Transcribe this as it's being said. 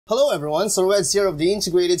Hello everyone, so Reds here of the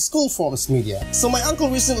Integrated School Forms Media. So my uncle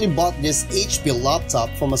recently bought this HP laptop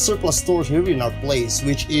from a surplus store here in our place,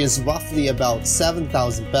 which is roughly about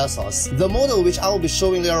 7,000 pesos. The model which I will be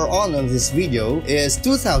showing later on this video is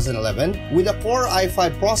 2011 with a Core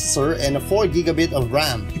i5 processor and a 4 GB of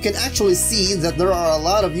RAM. You can actually see that there are a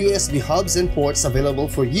lot of USB hubs and ports available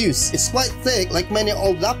for use. It's quite thick like many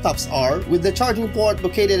old laptops are, with the charging port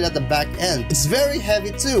located at the back end. It's very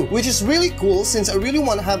heavy too, which is really cool since I really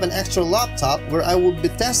want to have an extra laptop where I will be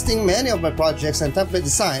testing many of my projects and template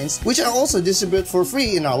designs, which I also distribute for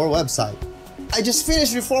free in our website. I just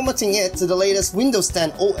finished reformatting it to the latest Windows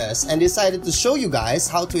 10 OS and decided to show you guys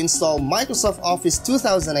how to install Microsoft Office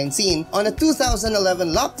 2019 on a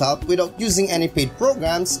 2011 laptop without using any paid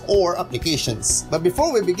programs or applications. But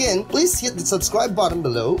before we begin, please hit the subscribe button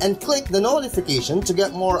below and click the notification to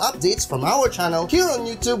get more updates from our channel here on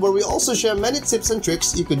YouTube, where we also share many tips and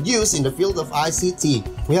tricks you could use in the field of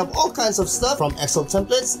ICT. We have all kinds of stuff from Excel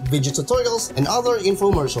templates, video tutorials, and other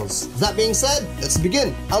infomercials. That being said, let's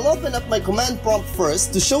begin. I'll open up my command prompt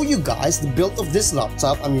first to show you guys the build of this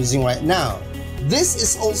laptop I'm using right now. This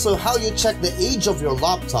is also how you check the age of your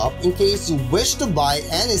laptop in case you wish to buy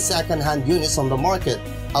any second-hand units on the market.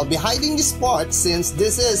 I'll be hiding this part since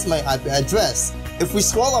this is my IP address. If we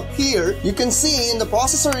scroll up here, you can see in the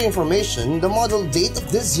processor information the model date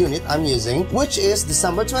of this unit I'm using, which is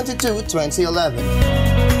December 22,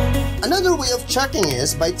 2011. Another way of checking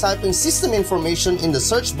is by typing system information in the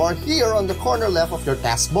search bar here on the corner left of your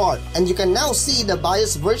taskbar, and you can now see the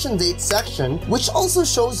BIOS version date section, which also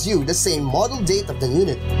shows you the same model date of the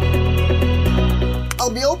unit. I'll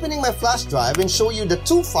be opening my flash drive and show you the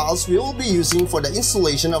two files we will be using for the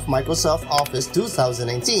installation of Microsoft Office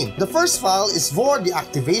 2019. The first file is for the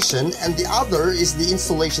activation and the other is the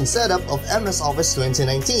installation setup of MS Office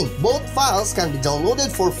 2019. Both files can be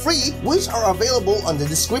downloaded for free, which are available on the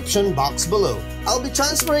description box below. I'll be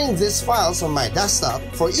transferring these files on my desktop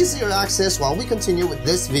for easier access while we continue with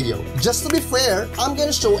this video. Just to be fair, I'm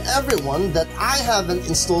gonna show everyone that I haven't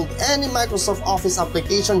installed any Microsoft Office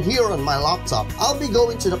application here on my laptop. I'll be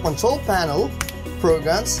going to the control panel,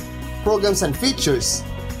 programs and features.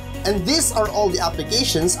 And these are all the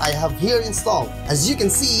applications I have here installed. As you can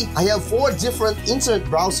see, I have 4 different internet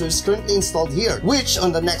browsers currently installed here, which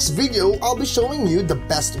on the next video, I'll be showing you the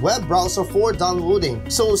best web browser for downloading.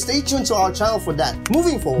 So stay tuned to our channel for that.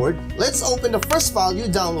 Moving forward, let's open the first file you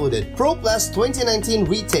downloaded, ProPlus 2019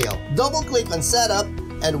 Retail. Double click on Setup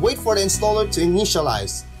and wait for the installer to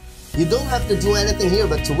initialize. You don't have to do anything here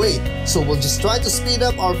but to wait, so we'll just try to speed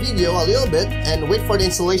up our video a little bit and wait for the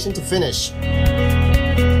installation to finish.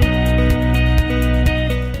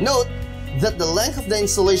 Note that the length of the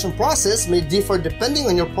installation process may differ depending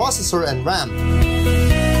on your processor and RAM.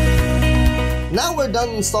 Now we're done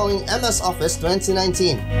installing MS Office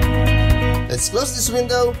 2019. Let's close this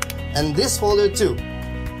window and this folder too.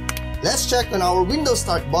 Let's check on our Windows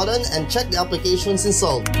Start button and check the applications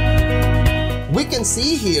installed. We can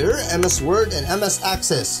see here MS Word and MS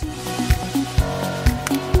Access.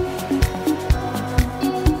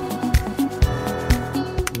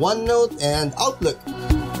 OneNote and Outlook.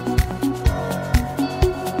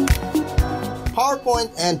 PowerPoint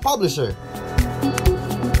and Publisher.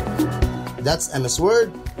 That's MS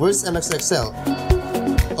Word. Where's MS Excel?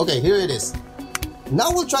 Okay, here it is. Now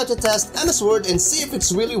we'll try to test MS Word and see if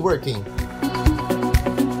it's really working.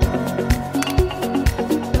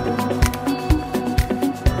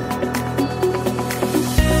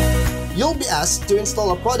 You'll be asked to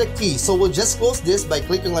install a product key, so we'll just close this by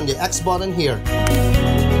clicking on the X button here.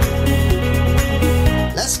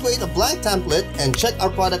 Let's create a blank template and check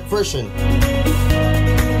our product version.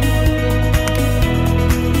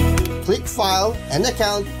 Click File and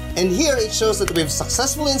Account, and here it shows that we've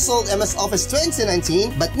successfully installed MS Office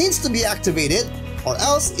 2019 but needs to be activated or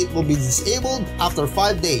else it will be disabled after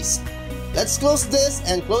 5 days. Let's close this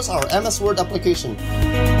and close our MS Word application.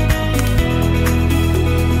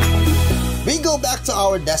 We go back to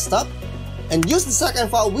our desktop and use the second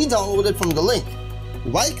file we downloaded from the link.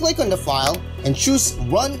 Right-click on the file and choose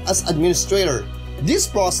Run as Administrator. This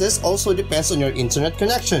process also depends on your internet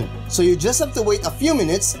connection, so you just have to wait a few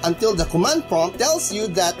minutes until the command prompt tells you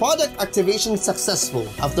that product activation is successful.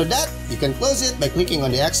 After that, you can close it by clicking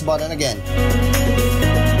on the X button again.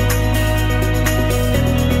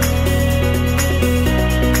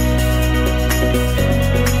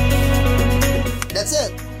 That's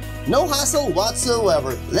it. No hassle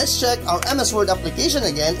whatsoever. Let's check our MS Word application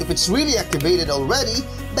again if it's really activated already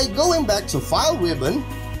by going back to File ribbon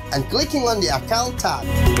and clicking on the Account tab.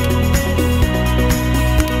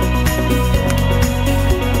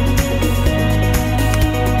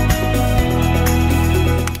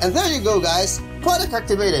 you go guys, product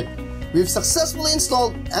activated. We've successfully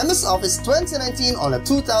installed MS Office 2019 on a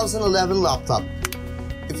 2011 laptop.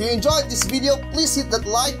 If you enjoyed this video, please hit that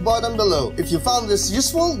like button below. If you found this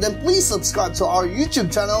useful, then please subscribe to our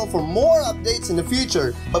YouTube channel for more updates in the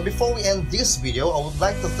future. But before we end this video, I would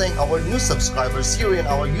like to thank our new subscribers here in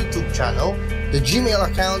our YouTube channel, the Gmail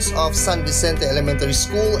accounts of San Vicente Elementary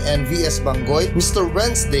School and VS Bangoy, Mr.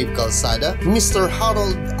 Renz Dave Calzada, Mr.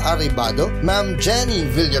 Harold Arribado, Ma'am Jenny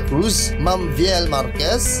Villacruz, Ma'am Viel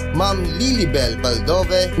Marquez, Ma'am Lilibel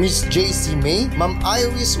Baldove, Miss JC May, Ma'am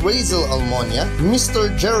Iris Razel Almonia, Mr.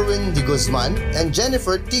 Jerwin De Guzman, and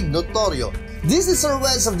Jennifer Tigno Torio. This is Sir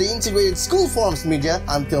Wes of the Integrated School Forums Media.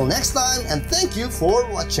 Until next time, and thank you for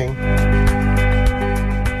watching.